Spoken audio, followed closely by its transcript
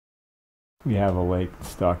We have a lake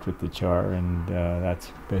stocked with the char, and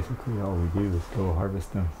that's basically all we do is go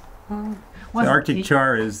harvest them. The Arctic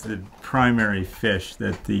char is the primary fish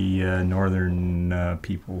that the northern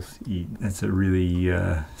peoples eat. It's a really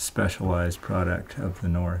specialized product of the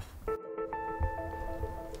north.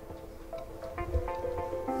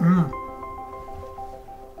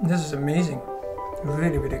 This is amazing.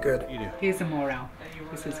 Really, really good. Here's a morel.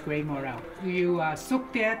 This is great morel. You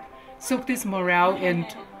soak this morel in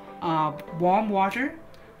warm water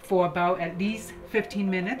for about at least 15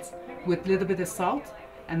 minutes with a little bit of salt,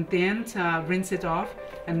 and then rinse it off,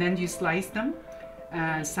 and then you slice them,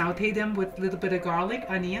 saute them with a little bit of garlic,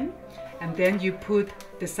 onion, and then you put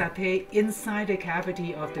the satay inside the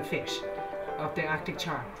cavity of the fish, of the Arctic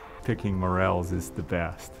char. Picking morels is the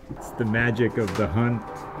best. It's the magic of the hunt,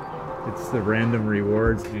 it's the random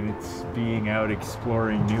rewards, and it's being out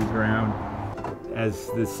exploring new ground. As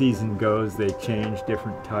the season goes, they change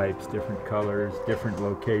different types, different colors, different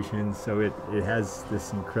locations, so it has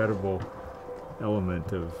this incredible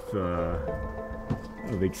element of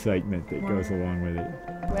excitement that goes along with it.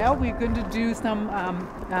 Well, we're going to do some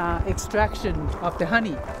extraction of the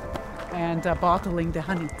honey and bottling the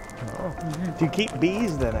honey. Oh. Do you keep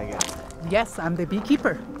bees then, I guess? Yes, I'm the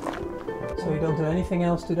beekeeper. So you don't do anything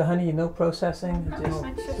else to the honey, no processing, just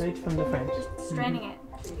straight from the French. Just straining it.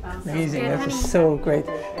 Amazing, that is so great.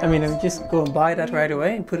 I mean, I would just go and buy that right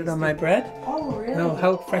away and put it on my bread. Oh, really? No,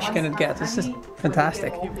 how fresh can it get? It's just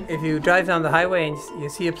fantastic. If you drive down the highway and you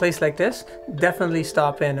see a place like this, definitely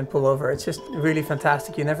stop in and pull over. It's just really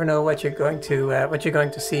fantastic. You never know what you're going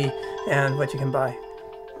to see and what you can buy.